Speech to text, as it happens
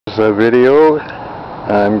This is a video.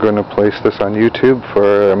 I'm going to place this on YouTube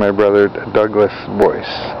for my brother Douglas' voice.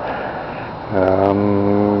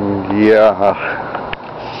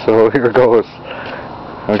 Yeah, so here goes.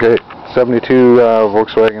 Okay, 72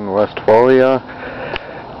 Volkswagen Westfalia.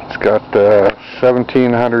 It's got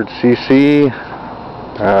 1700 cc,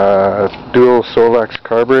 dual Solex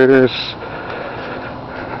carburetors.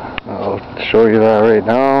 I'll show you that right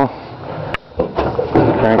now.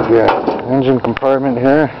 Crank the engine compartment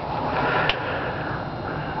here.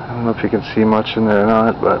 I don't know if you can see much in there or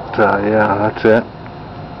not, but yeah, that's it.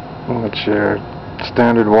 That's your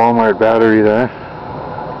standard Walmart battery there.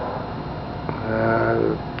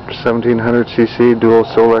 1700 cc dual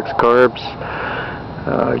Solex carbs.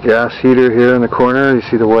 Gas heater here in the corner. You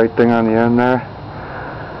see the white thing on the end there.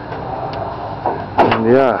 And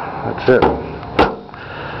yeah, that's it.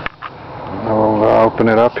 I'll open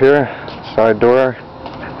it up here. Side door.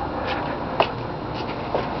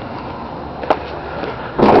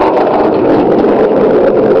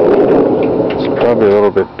 Probably a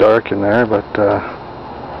little bit dark in there, but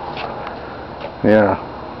yeah,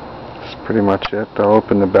 that's pretty much it. I'll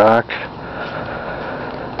open the back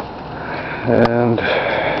and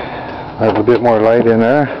I have a bit more light in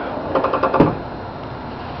there.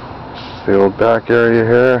 It's the old back area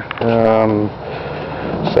here.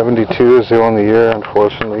 72 is the only year,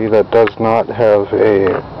 unfortunately, that does not have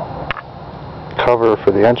a cover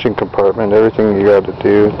for the engine compartment. Everything you got to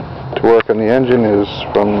do to work on the engine is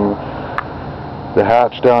from the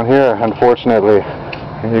hatch down here, unfortunately.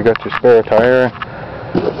 And you got your spare tire.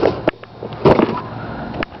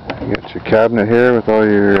 You got your cabinet here with all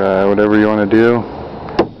your whatever you want to do.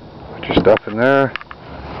 Put your stuff in there.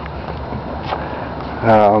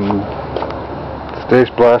 Stace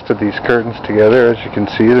blasted these curtains together. As you can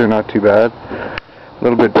see, they're not too bad. A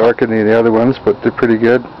little bit darker than the other ones, but they're pretty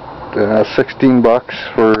good. 16 bucks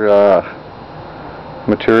for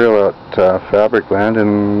material at Fabricland,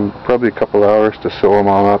 and probably a couple hours to sew them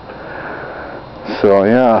all up. So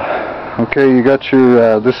yeah, okay, you got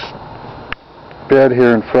your this bed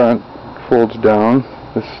here in front folds down.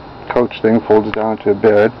 This couch thing folds down to a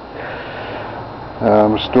bed.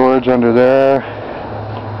 Storage under there.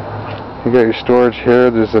 You got your storage here.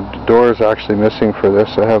 There's a door is actually missing for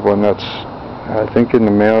this. I have one that's I think in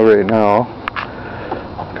the mail right now.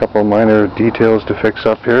 Couple minor details to fix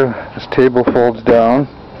up here. This table folds down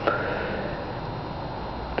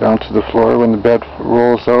to the floor. When the bed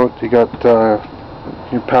rolls out, you got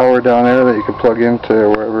your power down there that you can plug into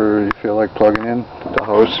wherever you feel like plugging in, the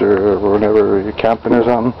house or whenever you're camping or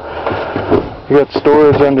something. You got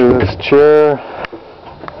storage under this chair,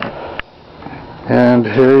 and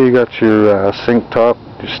here you got your sink top,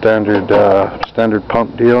 your standard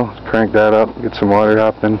pump deal. Crank that up, get some water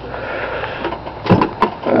happening.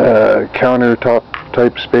 Countertop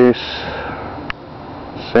type space,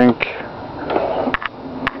 sink,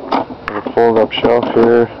 a fold up shelf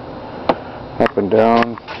here, up and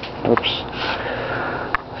down, oops,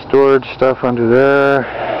 storage stuff under there,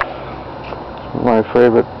 my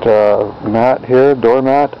favorite mat here,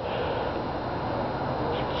 doormat. As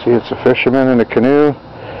you can see, it's a fisherman in a canoe,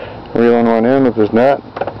 reeling one in with his net.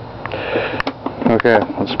 Okay,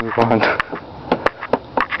 let's move on.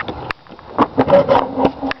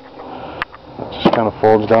 Kind of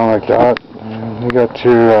folds down like that, and you got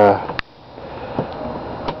your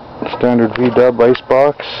standard VW ice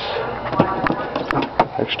box,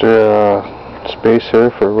 extra space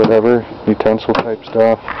here for whatever utensil type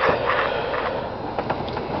stuff.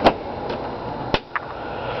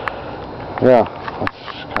 Yeah,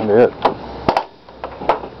 that's kind of it.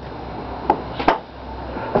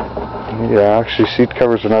 Yeah, actually seat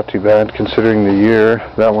covers are not too bad considering the year.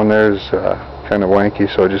 That one there is kind of wanky,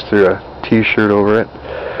 so I just threw a t-shirt over it.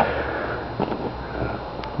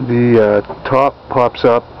 The top pops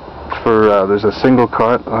up for there's a single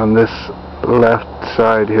cot on this left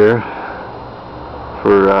side here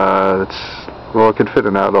for well, it could fit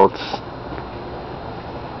an adult,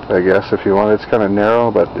 I guess, if you want. It's kind of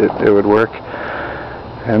narrow, but it would work.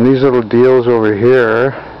 And these little deals over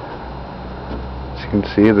here, as you can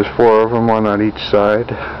see, there's 4 of them, one on each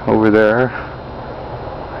side, over there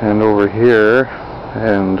and over here,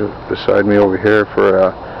 and beside me over here for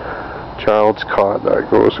a child's cot that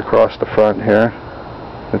goes across the front here.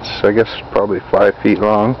 It's, I guess, probably 5 feet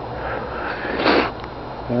long.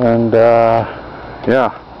 And yeah,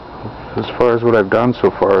 as far as what I've done so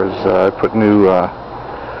far is I put new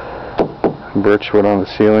birchwood on the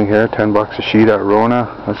ceiling here, 10 bucks a sheet at Rona.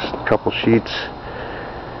 That's a couple sheets.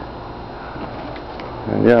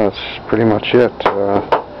 And yeah, that's pretty much it.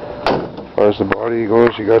 As far as the body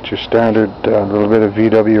goes, you got your standard little bit of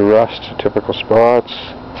VW rust, typical spots.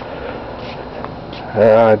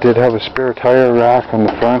 I did have a spare tire rack on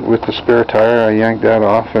the front with the spare tire. I yanked that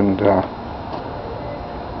off and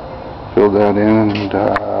filled that in, and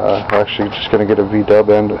actually just going to get a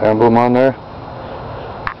VW emblem on there.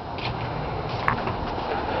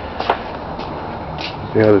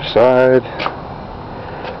 The other side.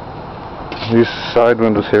 These side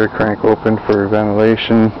windows here crank open for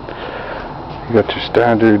ventilation. You got your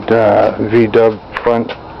standard VW front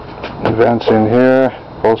vents in here,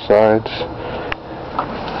 both sides.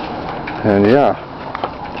 And yeah,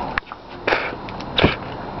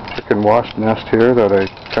 chicken wasp nest here that I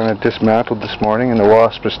kind of dismantled this morning, and the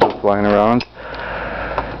wasp is still flying around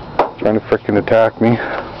trying to frickin' attack me.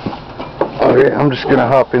 Okay, I'm just gonna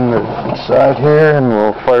hop in the inside here and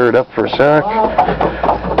we'll fire it up for a sec.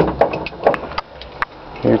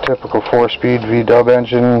 Your typical 4-speed VW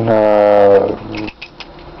engine.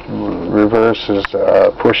 Reverse is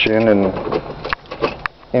push in and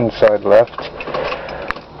inside left.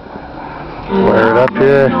 Fire it up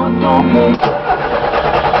here.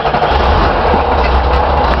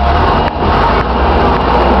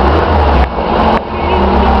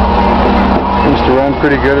 Seems to run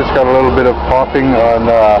pretty good. It's got a little bit of popping on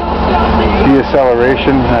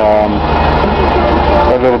deceleration.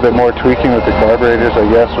 A little bit more tweaking with the carburetors, I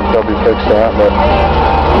guess, would probably fix that, but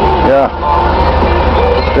yeah,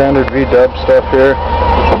 standard VW stuff here.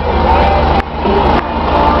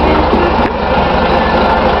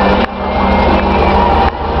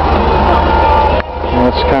 And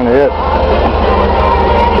that's kind of it.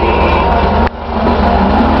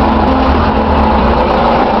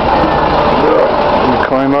 So, let me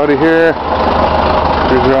climb out of here,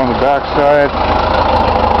 cruise around the back side.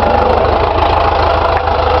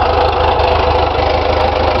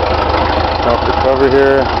 Off the cover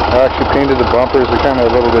here. I actually painted the bumpers. They're kind of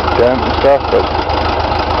a little bit dent and stuff, but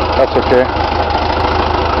that's okay.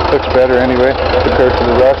 Looks better anyway compared to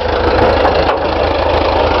the rest.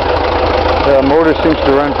 The motor seems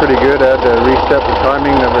to run pretty good. I had to reset the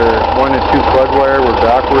timing. Number 1 and 2 plug wire were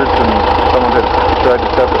backwards, and someone had tried to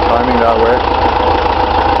set the timing that way.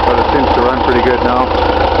 But it seems to run pretty good now.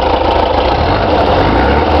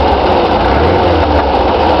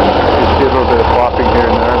 You see a little bit of popping here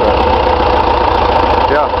and there, but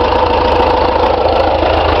yeah.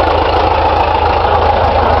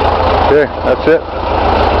 Okay, that's it.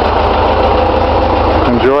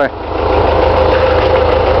 Enjoy.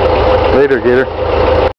 Later, Gator.